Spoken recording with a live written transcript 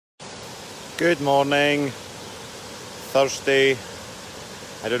Good morning, Thursday,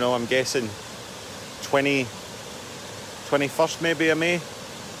 I don't know, I'm guessing 21st maybe of May,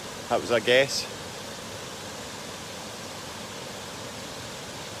 that was a guess.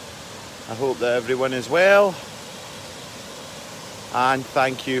 I hope that everyone is well, and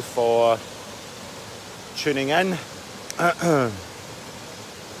thank you for tuning in. A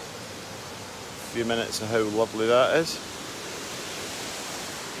few minutes of how lovely that is.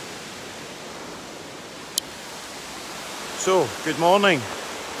 So, good morning.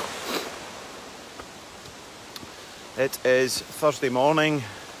 It is Thursday morning,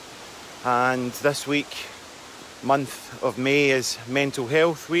 and this month of May is Mental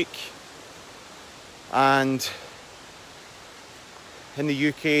Health Week. And in the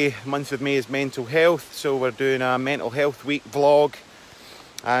UK, month of May is mental health, so we're doing a Mental Health Week vlog.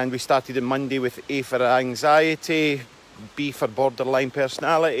 And we started on Monday with A for anxiety, B for borderline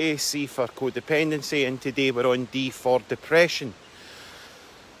personality, C for codependency, and today we're on D for depression.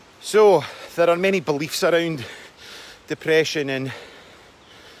 So there are many beliefs around depression, and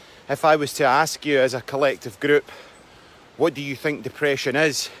if I was to ask you as a collective group, what do you think depression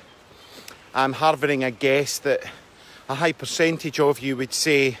is? I'm harboring a guess that a high percentage of you would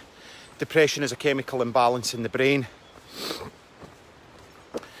say depression is a chemical imbalance in the brain.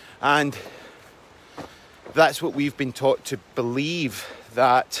 And that's what we've been taught to believe,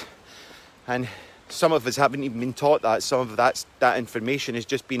 that, and some of us haven't even been taught that. Some of that information has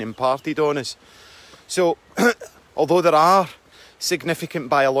just been imparted on us. So, although there are significant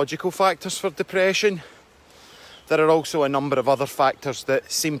biological factors for depression, there are also a number of other factors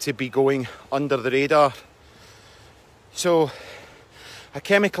that seem to be going under the radar. So, a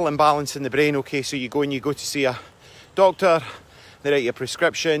chemical imbalance in the brain, okay, so you go to see a doctor, they write you a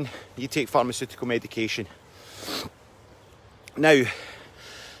prescription, you take pharmaceutical medication. Now,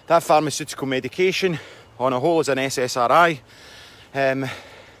 that pharmaceutical medication on a whole is an SSRI. That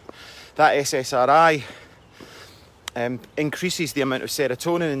SSRI increases the amount of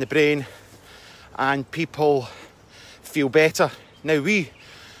serotonin in the brain, and people feel better. Now, we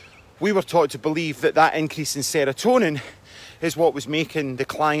were taught to believe that increase in serotonin is what was making the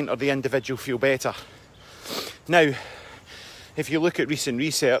client or the individual feel better. Now, if you look at recent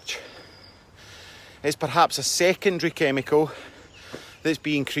research, it's perhaps a secondary chemical that's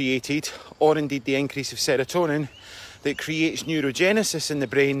being created, or indeed the increase of serotonin, that creates neurogenesis in the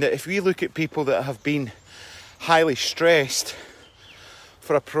brain, that if we look at people that have been highly stressed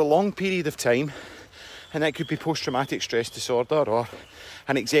for a prolonged period of time, and that could be post-traumatic stress disorder, or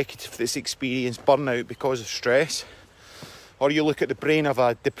an executive that's experienced burnout because of stress, or you look at the brain of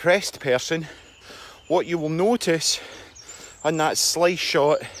a depressed person, what you will notice on that slice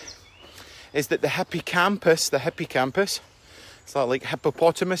shot is that the hippocampus, it's not like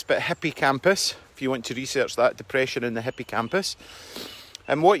hippopotamus, but hippocampus, if you want to research that, depression in the hippocampus.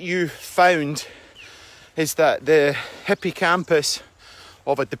 And what you found is that the hippocampus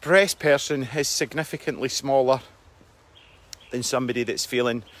of a depressed person is significantly smaller than somebody that's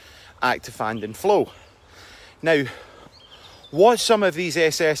feeling active and in flow. Now, what some of these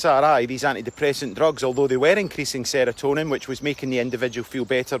SSRI, these antidepressant drugs, although they were increasing serotonin, which was making the individual feel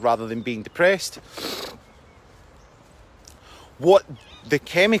better rather than being depressed, what the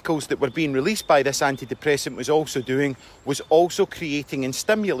chemicals that were being released by this antidepressant was also doing was also creating and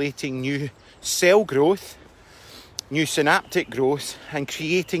stimulating new cell growth, new synaptic growth, and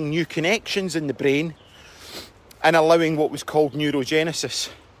creating new connections in the brain, and allowing what was called neurogenesis.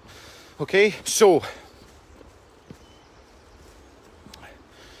 Okay, so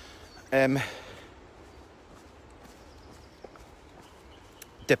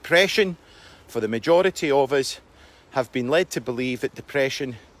depression, for the majority of us, have been led to believe that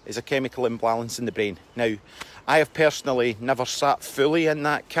depression is a chemical imbalance in the brain. Now, I have personally never sat fully in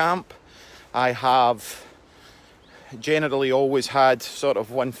that camp. I have generally always had sort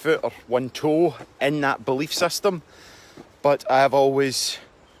of one foot or one toe in that belief system, but I have always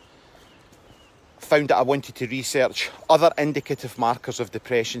found that I wanted to research other indicative markers of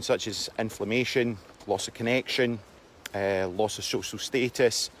depression, such as inflammation, loss of connection, loss of social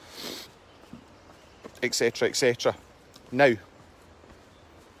status, etc., etc. Now,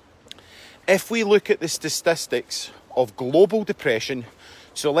 if we look at the statistics of global depression,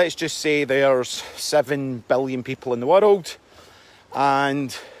 so let's just say there's 7 billion people in the world,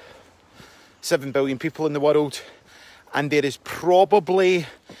 and 7 billion people in the world, and there is probably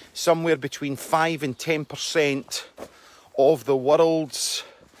somewhere between 5 and 10% of the world's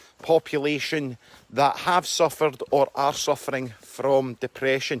population that have suffered or are suffering from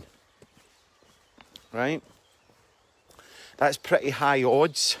depression. Right? That's pretty high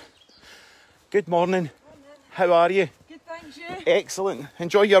odds. Good morning. How are you? Good, thanks, you. Excellent.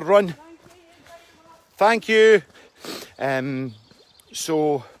 Enjoy your run. Thank you.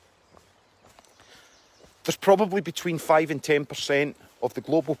 So there's probably between 5 and 10% of the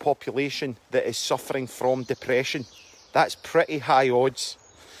global population that is suffering from depression. That's pretty high odds.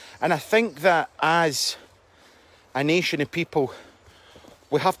 And I think that as a nation of people,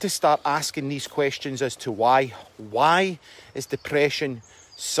 we have to start asking these questions as to why. Why is depression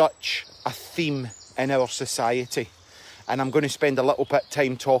such a theme in our society? And I'm going to spend a little bit of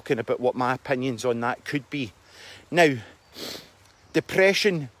time talking about what my opinions on that could be. Now,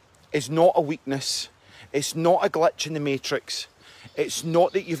 depression is not a weakness. It's not a glitch in the matrix. It's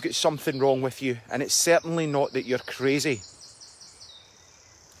not that you've got something wrong with you. And it's certainly not that you're crazy.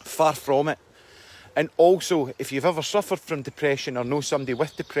 Far from it. And also, if you've ever suffered from depression or know somebody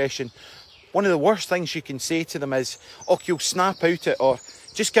with depression, one of the worst things you can say to them is, oh, you'll snap out it, or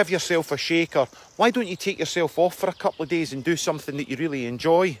just give yourself a shake, or why don't you take yourself off for a couple of days and do something that you really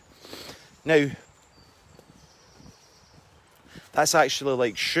enjoy? Now, that's actually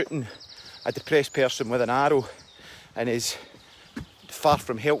like shooting a depressed person with an arrow and is far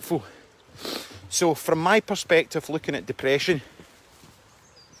from helpful. So from my perspective, looking at depression,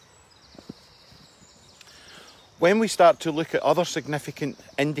 when we start to look at other significant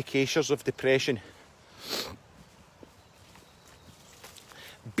indicators of depression,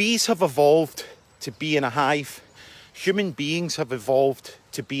 bees have evolved to be in a hive. Human beings have evolved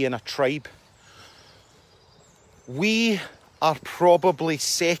to be in a tribe. We are probably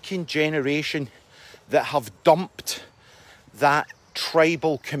second generation that have dumped that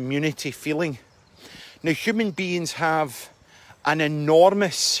tribal community feeling. Now, human beings have an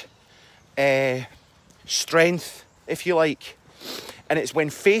enormous strength, if you like, and it's when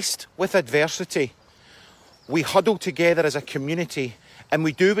faced with adversity, we huddle together as a community and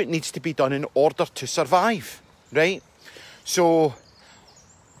we do what needs to be done in order to survive, right? So,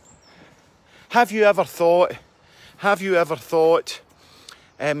 have you ever thought,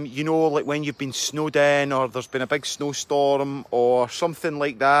 you know, like when you've been snowed in or there's been a big snowstorm or something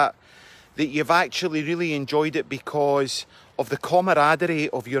like that, that you've actually really enjoyed it because of the camaraderie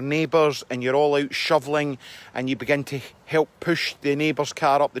of your neighbours, and you're all out shoveling and you begin to help push the neighbour's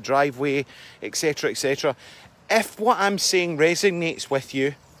car up the driveway, etc, etc. If what I'm saying resonates with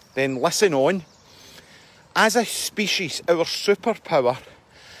you, then listen on. As a species, our superpower,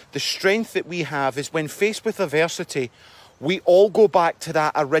 the strength that we have, is when faced with adversity, we all go back to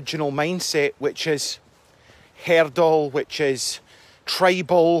that original mindset, which is herdal, which is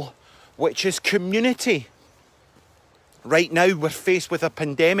tribal, which is community. Right now, we're faced with a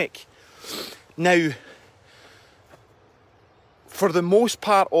pandemic. Now, for the most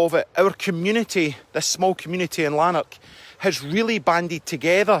part of it, our community, this small community in Lanark, has really banded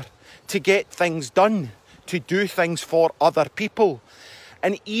together to get things done, to do things for other people.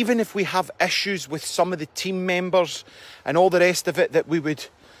 And even if we have issues with some of the team members and all the rest of it that we would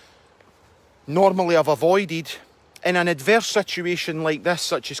normally have avoided, in an adverse situation like this,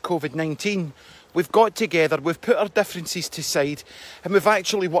 such as COVID-19, we've got together, we've put our differences to side, and we've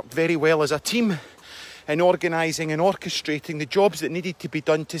actually worked very well as a team in organising and orchestrating the jobs that needed to be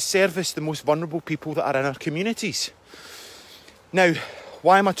done to service the most vulnerable people that are in our communities. Now,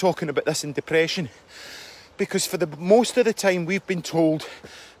 why am I talking about this in depression? Because for the most of the time we've been told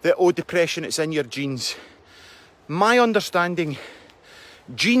that, oh, depression, it's in your genes. My understanding,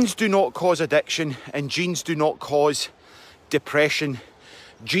 genes do not cause addiction and genes do not cause depression.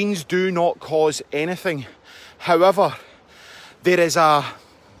 Genes do not cause anything. However, there is a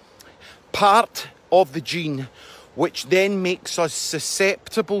part of the gene which then makes us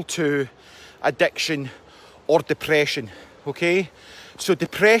susceptible to addiction or depression, okay? So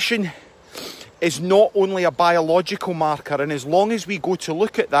depression is not only a biological marker, and as long as we go to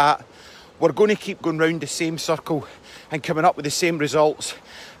look at that, we're going to keep going round the same circle and coming up with the same results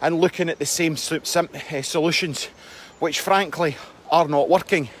and looking at the same solutions, which frankly are not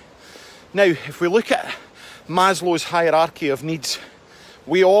working. Now, if we look at Maslow's hierarchy of needs,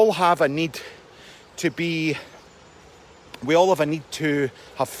 we all have a need to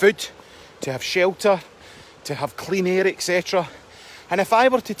have food, to have shelter, to have clean air, etc. And if I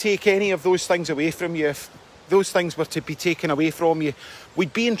were to take any of those things away from you, if those things were to be taken away from you,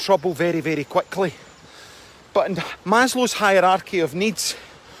 we'd be in trouble very, very quickly. But in Maslow's hierarchy of needs,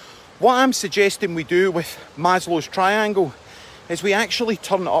 what I'm suggesting we do with Maslow's triangle is we actually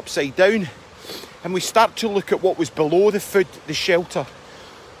turn it upside down and we start to look at what was below the food, the shelter.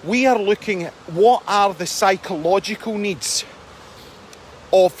 We are looking at what are the psychological needs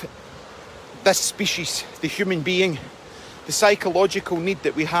of this species, the human being. The psychological need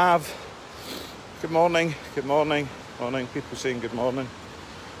that we have Good morning, good morning, morning. People saying good morning,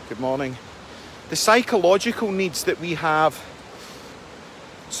 good morning. The psychological needs that we have,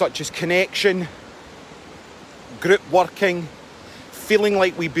 such as connection, group working, feeling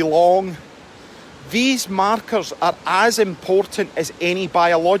like we belong, these markers are as important as any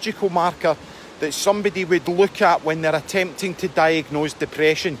biological marker that somebody would look at when they're attempting to diagnose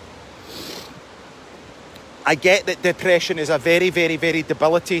depression. I get that depression is a very, very, very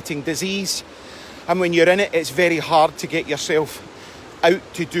debilitating disease, and when you're in it, it's very hard to get yourself out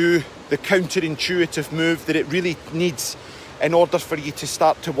to do the counterintuitive move that it really needs in order for you to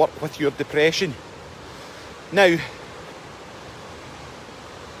start to work with your depression. Now,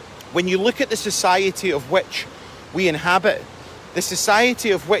 when you look at the society of which we inhabit,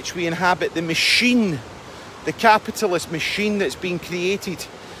 the machine, the capitalist machine that's been created,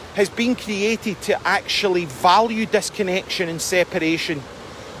 has been created to actually value disconnection and separation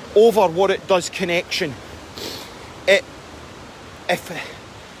over what it does connection.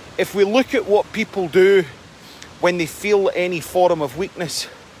 If we look at what people do when they feel any form of weakness,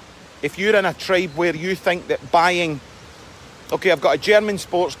 if you're in a tribe where you think that buying, okay, I've got a German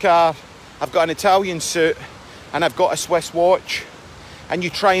sports car, I've got an Italian suit, and I've got a Swiss watch, and you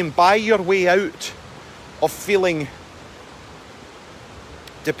try and buy your way out of feeling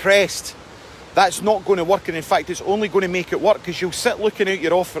depressed, that's not going to work. And in fact, it's only going to make it work because you'll sit looking out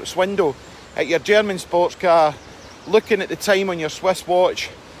your office window at your German sports car, looking at the time on your Swiss watch,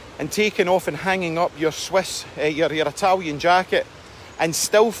 and taking off and hanging up your your Italian jacket, and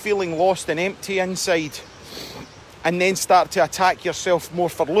still feeling lost and empty inside, and then start to attack yourself more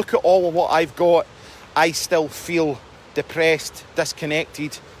for, look at all of what I've got, I still feel depressed,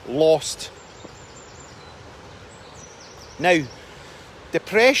 disconnected, lost. Now,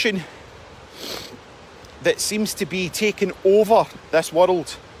 depression that seems to be taking over this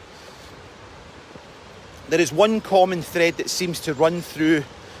world, there is one common thread that seems to run through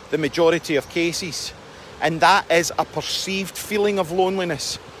the majority of cases, and that is a perceived feeling of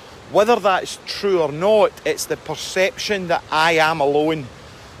loneliness. Whether that's true or not, it's the perception that I am alone,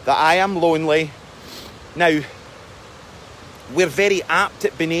 that I am lonely. Now, we're very apt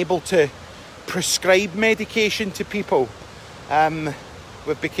at being able to prescribe medication to people.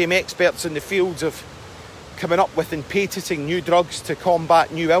 We've become experts in the fields of coming up with and patenting new drugs to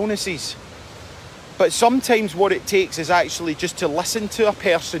combat new illnesses. But sometimes what it takes is actually just to listen to a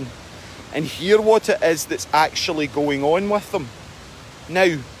person and hear what it is that's actually going on with them.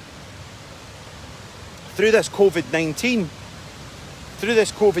 Now, through this COVID-19,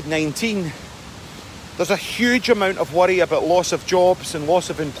 there's a huge amount of worry about loss of jobs and loss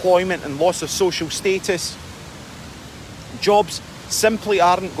of employment and loss of social status. Jobs simply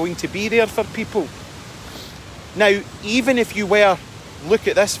aren't going to be there for people. Now, even if you were, look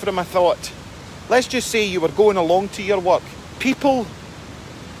at this from a thought, let's just say you were going along to your work. People,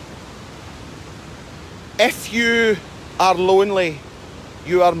 if you are lonely,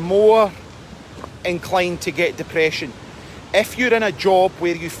 you are more inclined to get depression. If you're in a job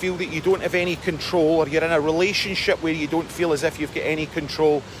where you feel that you don't have any control, or you're in a relationship where you don't feel as if you've got any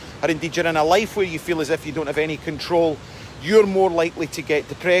control, or indeed you're in a life where you feel as if you don't have any control, you're more likely to get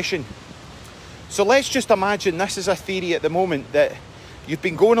depression. So let's just imagine this is a theory at the moment, that you've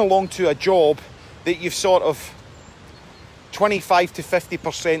been going along to a job that you've sort of 25 to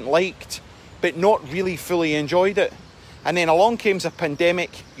 50% liked, but not really fully enjoyed it. And then along comes a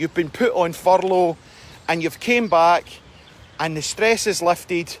pandemic, you've been put on furlough, and you've came back, and the stress is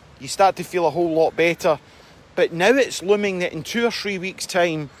lifted, you start to feel a whole lot better. But now it's looming that in 2 or 3 weeks'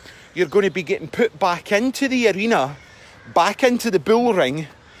 time, you're going to be getting put back into the arena, back into the bull ring,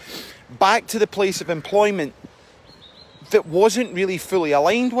 back to the place of employment that wasn't really fully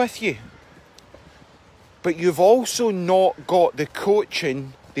aligned with you. But you've also not got the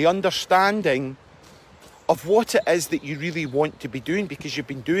coaching, the understanding of what it is that you really want to be doing, because you've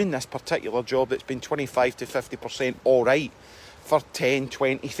been doing this particular job that's been 25 to 50% all right for 10,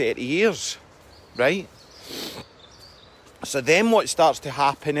 20, 30 years, right? So then what starts to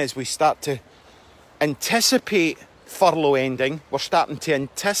happen is we start to anticipate furlough ending. We're starting to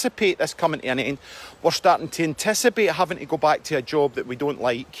anticipate this coming to an end. We're starting to anticipate having to go back to a job that we don't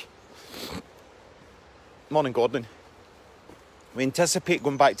like. Morning, Gordon. We anticipate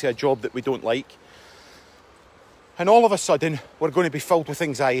going back to a job that we don't like. And all of a sudden, we're going to be filled with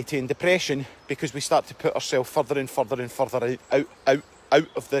anxiety and depression because we start to put ourselves further and further and further out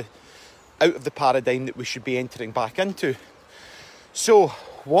of the paradigm that we should be entering back into. So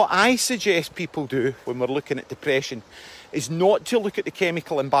what I suggest people do when we're looking at depression is not to look at the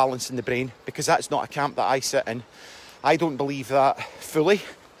chemical imbalance in the brain, because that's not a camp that I sit in. I don't believe that fully.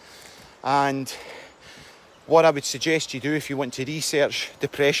 And what I would suggest you do if you want to research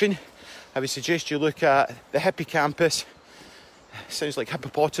depression, I would suggest you look at the hippocampus. Sounds like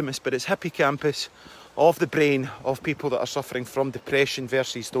hippopotamus, but it's hippocampus of the brain of people that are suffering from depression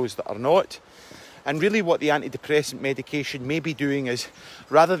versus those that are not. And really what the antidepressant medication may be doing is,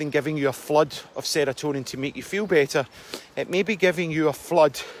 rather than giving you a flood of serotonin to make you feel better, it may be giving you a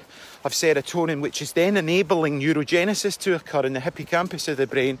flood of serotonin, which is then enabling neurogenesis to occur in the hippocampus of the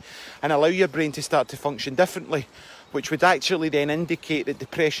brain and allow your brain to start to function differently, which would actually then indicate that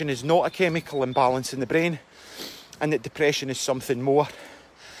depression is not a chemical imbalance in the brain and that depression is something more.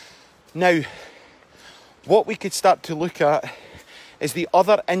 Now, what we could start to look at is the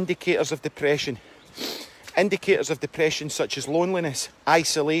other indicators of depression. Indicators of depression such as loneliness,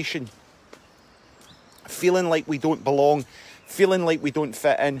 isolation, feeling like we don't belong, feeling like we don't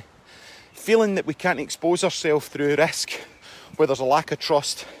fit in, feeling that we can't expose ourselves through risk, where there's a lack of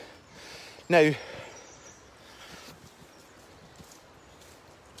trust. Now,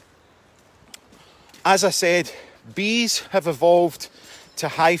 as I said, bees have evolved to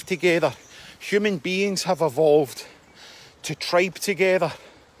hive together. Human beings have evolved to tribe together.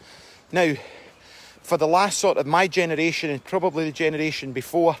 Now, for the last sort of my generation and probably the generation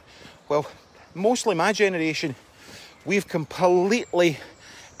before, well, mostly my generation, we've completely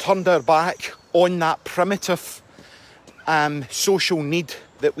turned our back on that primitive social need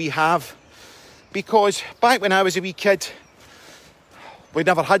that we have. Because back when I was a wee kid, a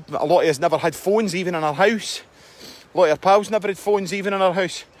lot of us never had phones even in our house. A lot of our pals never had phones even in our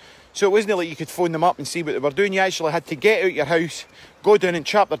house. So it wasn't like you could phone them up and see what they were doing. You actually had to get out your house, go down and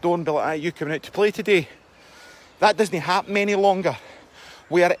chap their door and be like, "Ah, you coming out to play today?" That doesn't happen any longer.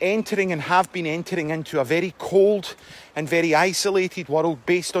 We are entering and have been entering into a very cold and very isolated world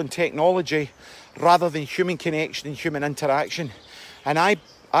based on technology rather than human connection and human interaction. And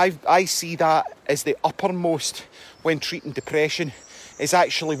I see that as the uppermost when treating depression, is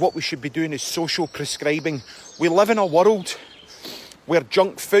actually what we should be doing is social prescribing. We live in a world where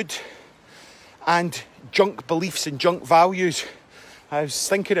junk food and junk beliefs and junk values. I was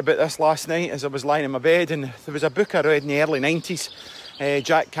thinking about this last night as I was lying in my bed, and there was a book I read in the early 90s,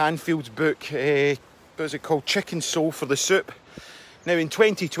 Jack Canfield's book, what was it called? Chicken Soul for the Soup. Now in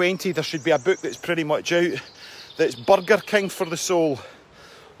 2020 there should be a book that's pretty much out that's Burger King for the soul,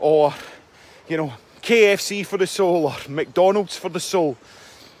 or, you know, KFC for the soul, or McDonald's for the soul.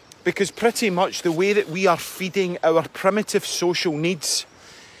 Because pretty much the way that we are feeding our primitive social needs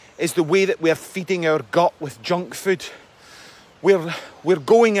is the way that we are feeding our gut with junk food. We're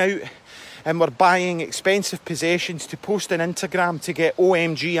going out and we're buying expensive possessions to post on Instagram to get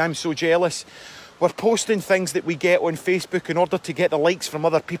OMG, I'm so jealous. We're posting things that we get on Facebook in order to get the likes from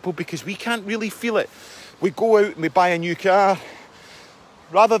other people because we can't really feel it. We go out and we buy a new car,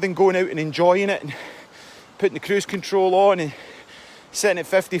 rather than going out and enjoying it and putting the cruise control on and sitting at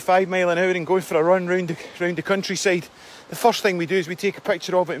 55 mile an hour and going for a run round the countryside. The first thing we do is we take a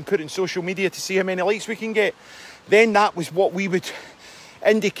picture of it and put it in social media to see how many likes we can get. Then that was what we would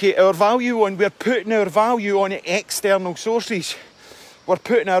indicate our value on. We're putting our value on external sources. We're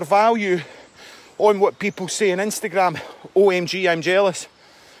putting our value on what people say on Instagram. OMG, I'm jealous.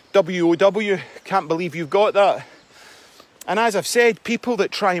 WOW, can't believe you've got that. And as I've said, people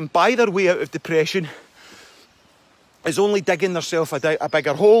that try and buy their way out of depression is only digging themselves a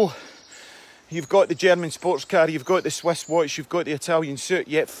bigger hole. You've got the German sports car, you've got the Swiss watch, you've got the Italian suit,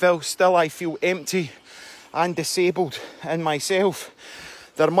 yet still I feel empty and disabled in myself.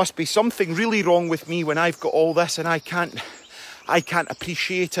 There must be something really wrong with me when I've got all this and I can't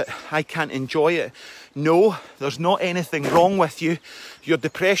appreciate it, I can't enjoy it. No, there's not anything wrong with you. Your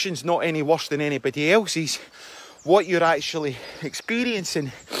depression's not any worse than anybody else's. What you're actually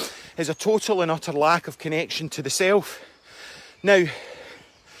experiencing is a total and utter lack of connection to the self. Now,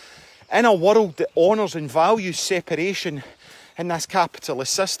 in a world that honours and values separation in this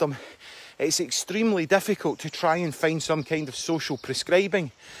capitalist system, it's extremely difficult to try and find some kind of social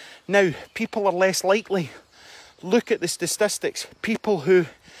prescribing. Now, people are less likely. Look at the statistics. People who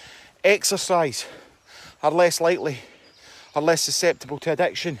exercise are less likely, are less susceptible to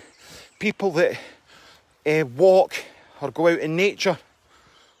addiction. People that walk or go out in nature,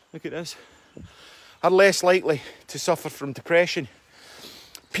 look at this, are less likely to suffer from depression.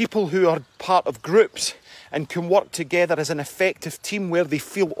 People who are part of groups and can work together as an effective team where they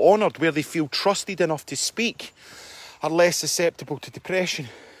feel honoured, where they feel trusted enough to speak, are less susceptible to depression.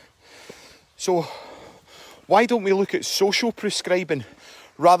 So why don't we look at social prescribing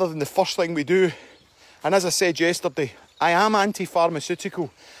rather than the first thing we do? And as I said yesterday, I am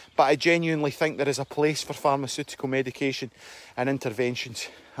anti-pharmaceutical, But I genuinely think there is a place for pharmaceutical medication and interventions,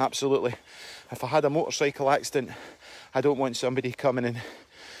 absolutely. If I had a motorcycle accident, I don't want somebody coming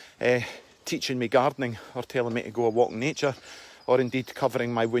and teaching me gardening or telling me to go a walk in nature, or indeed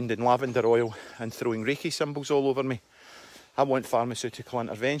covering my wound in lavender oil and throwing Reiki symbols all over me. I want pharmaceutical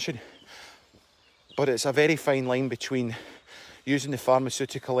intervention. But it's a very fine line between using the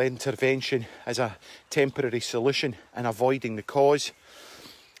pharmaceutical intervention as a temporary solution and avoiding the cause.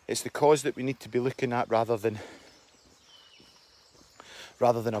 It's the cause that we need to be looking at rather than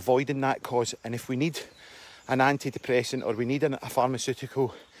avoiding that cause. And if we need an antidepressant or we need a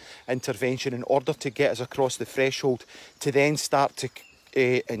pharmaceutical intervention in order to get us across the threshold to then start to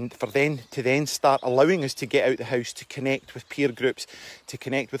start allowing us to get out the house, to connect with peer groups, to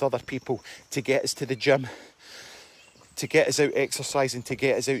connect with other people, to get us to the gym, to get us out exercising, to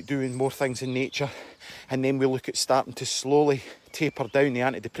get us out doing more things in nature, and then we look at starting to slowly taper down the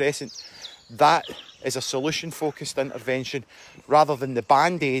antidepressant. That is a solution-focused intervention rather than the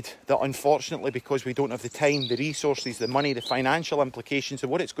band-aid that, unfortunately, because we don't have the time, the resources, the money, the financial implications of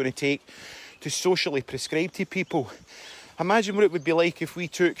what it's going to take to socially prescribe to people. Imagine what it would be like if we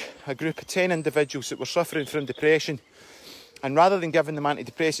took a group of 10 individuals that were suffering from depression, and rather than giving them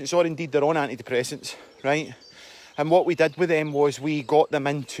antidepressants, or indeed their own antidepressants, right? And what we did with them was we got them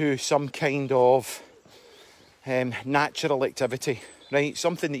into some kind of natural activity, right?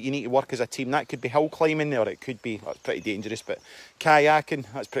 Something that you need to work as a team. That could be hill climbing, or it could be, that's pretty dangerous, but kayaking,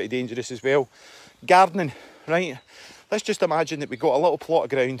 that's pretty dangerous as well. Gardening, right? Let's just imagine that we got a little plot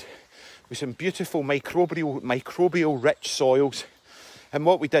of ground with some beautiful microbial rich soils. And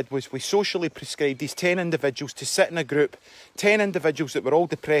what we did was we socially prescribed these 10 individuals to sit in a group, 10 individuals that were all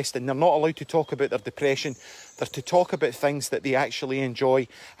depressed, and they're not allowed to talk about their depression. They're to talk about things that they actually enjoy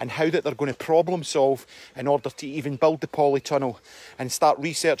and how that they're going to problem solve in order to even build the polytunnel and start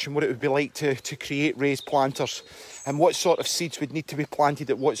researching what it would be like to create raised planters and what sort of seeds would need to be planted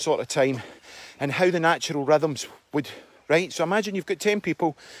at what sort of time and how the natural rhythms would. Right, so imagine you've got 10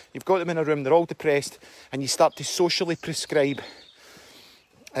 people, you've got them in a room, they're all depressed, and you start to socially prescribe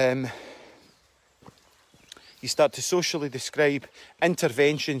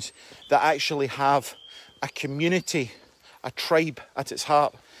interventions that actually have a community, a tribe at its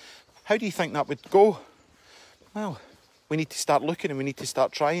heart. How do you think that would go? Well, we need to start looking and we need to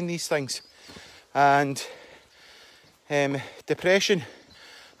start trying these things. And depression,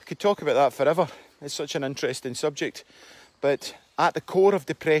 we could talk about that forever. It's such an interesting subject. But at the core of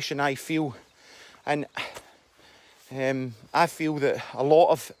depression, I feel that a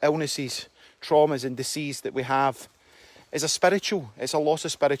lot of illnesses, traumas and disease that we have is it's a loss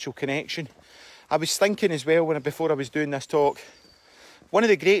of spiritual connection. I was thinking as well before I was doing this talk, one of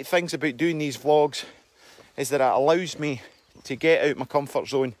the great things about doing these vlogs is that it allows me to get out my comfort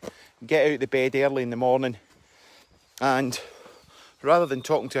zone, get out of the bed early in the morning, and rather than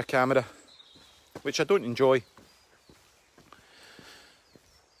talking to a camera, which I don't enjoy,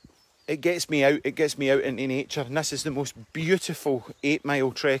 it gets me out into nature. And this is the most beautiful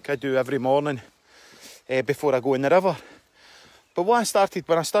 8-mile trek I do every morning before I go in the river. But when I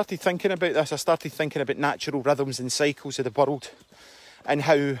started thinking about this, I started thinking about natural rhythms and cycles of the world and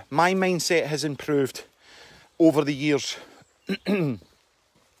how my mindset has improved over the years.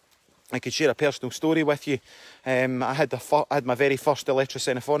 I could share a personal story with you. I had my very first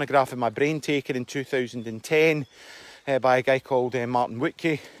electroencephalograph in my brain taken in 2010 by a guy called Martin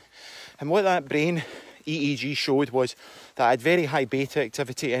Woodke. And what that brain EEG showed was that I had very high beta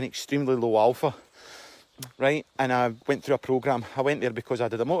activity and extremely low alpha, right? And I went through a programme. I went there because I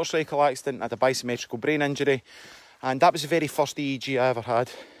had a motorcycle accident, I had a bisymmetrical brain injury, and that was the very first EEG I ever had.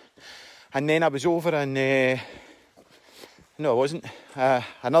 And then I was over in, no, I wasn't.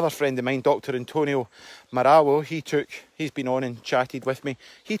 Another friend of mine, Dr. Antonio Marawo, he's been on and chatted with me.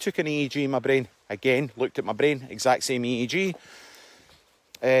 He took an EEG in my brain. Again, looked at my brain, exact same EEG.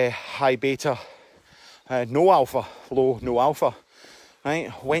 High beta, no alpha, low, no alpha.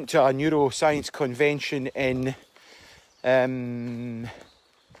 Right, went to a neuroscience convention in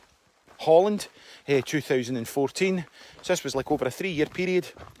Holland, 2014. So this was like over a 3-year period.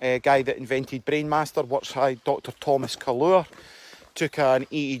 A guy that invented BrainMaster, works high, Dr. Thomas Kallur, took an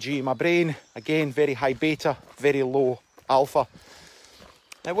EEG in my brain. Again, very high beta, very low alpha.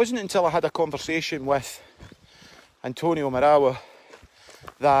 It wasn't until I had a conversation with Antonio Marawa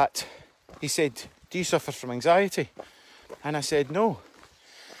that he said, "Do you suffer from anxiety?" And I said, "No."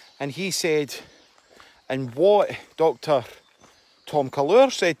 And he said, and what Dr. Tom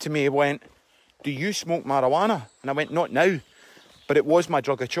Kallur said to me went, "Do you smoke marijuana?" And I went, "Not now, but it was my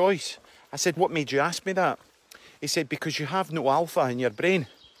drug of choice." I said, "What made you ask me that?" He said, "Because you have no alpha in your brain."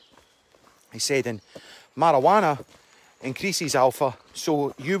 He said, and marijuana increases alpha,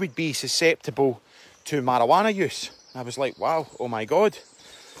 so you would be susceptible to marijuana use. I was like, wow, oh my God,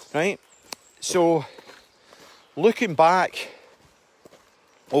 right? So looking back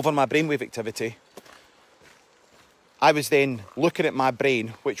over my brainwave activity, I was then looking at my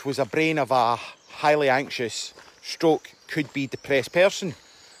brain, which was a brain of a highly anxious, stroke, could be depressed person.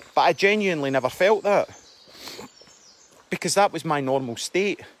 But I genuinely never felt that, because that was my normal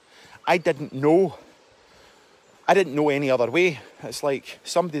state. I didn't know any other way. It's like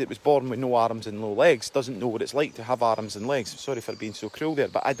somebody that was born with no arms and no legs doesn't know what it's like to have arms and legs. Sorry for being so cruel there,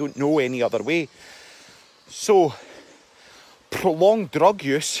 but I don't know any other way. So prolonged drug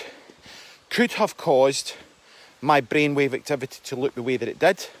use could have caused my brainwave activity to look the way that it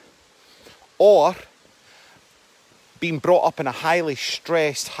did, or being brought up in a highly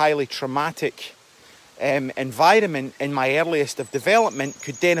stressed, highly traumatic environment in my earliest of development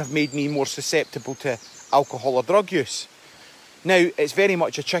could then have made me more susceptible to alcohol or drug use. Now, it's very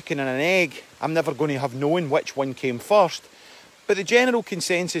much a chicken and an egg. I'm never going to have known which one came first, but the general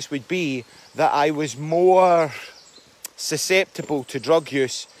consensus would be that I was more susceptible to drug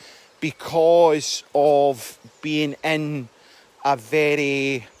use because of being in a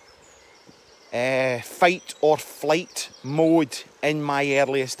very fight or flight mode in my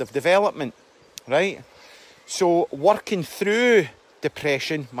earliest of development, right? So working through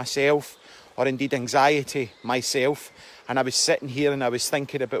depression myself, or indeed anxiety myself, and I was sitting here and I was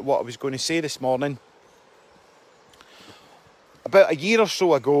thinking about what I was going to say this morning. About a year or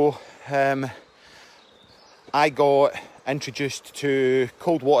so ago, I got introduced to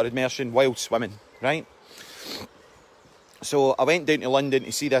cold water immersion while swimming, right? So I went down to London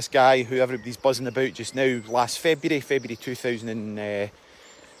to see this guy who everybody's buzzing about just now last February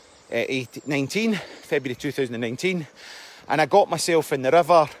 2019, and I got myself in the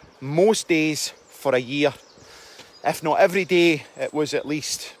river most days for a year. If not every day, it was at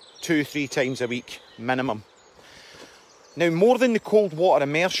least 2-3 times a week minimum. Now, more than the cold water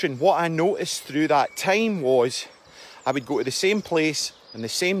immersion, what I noticed through that time was I would go to the same place on the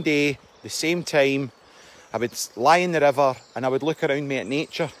same day, the same time. I would lie in the river and I would look around me at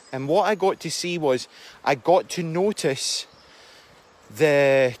nature. And what I got to see was I got to notice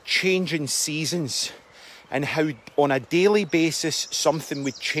the changing seasons and how on a daily basis something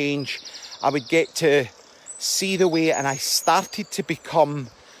would change. I would get to see the way, and I started to become,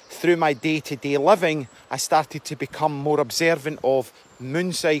 through my day-to-day living, I started to become more observant of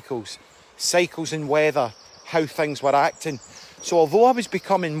moon cycles, cycles in weather, how things were acting. So although I was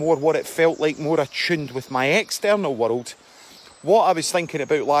becoming more what it felt like more attuned with my external world, what I was thinking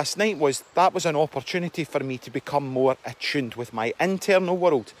about last night was that was an opportunity for me to become more attuned with my internal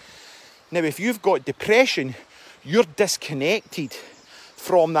world. Now, if you've got depression, you're disconnected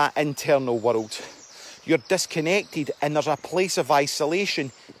from that internal world. You're disconnected and there's a place of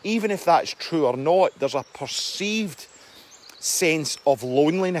isolation. Even if that's true or not, there's a perceived sense of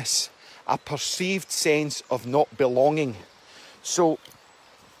loneliness, a perceived sense of not belonging. So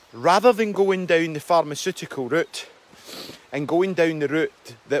rather than going down the pharmaceutical route and going down the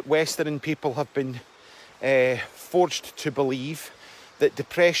route that Western people have been forced to believe, that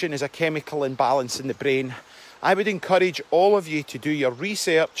depression is a chemical imbalance in the brain, I would encourage all of you to do your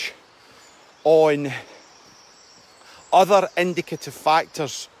research on other indicative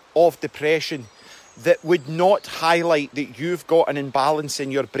factors of depression that would not highlight that you've got an imbalance in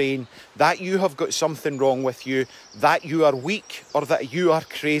your brain, that you have got something wrong with you, that you are weak or that you are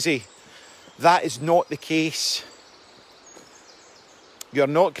crazy. That is not the case. You're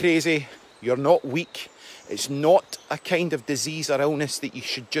not crazy, you're not weak. It's not a kind of disease or illness that you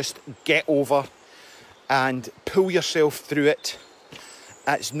should just get over and pull yourself through it.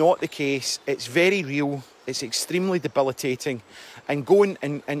 That's not the case. It's very real. It's extremely debilitating. And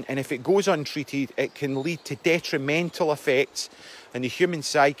if it goes untreated, it can lead to detrimental effects in the human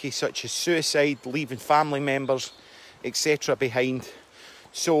psyche, such as suicide, leaving family members, etc. behind.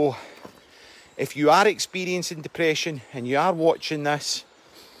 So if you are experiencing depression and you are watching this,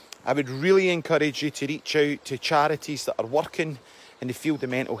 I would really encourage you to reach out to charities that are working in the field of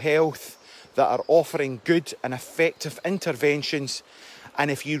mental health, that are offering good and effective interventions.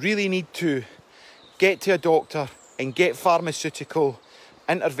 And if you really need to, get to a doctor and get pharmaceutical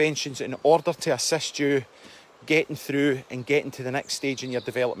interventions in order to assist you getting through and getting to the next stage in your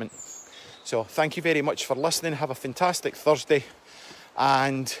development. So thank you very much for listening. Have a fantastic Thursday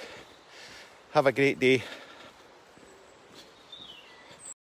and have a great day.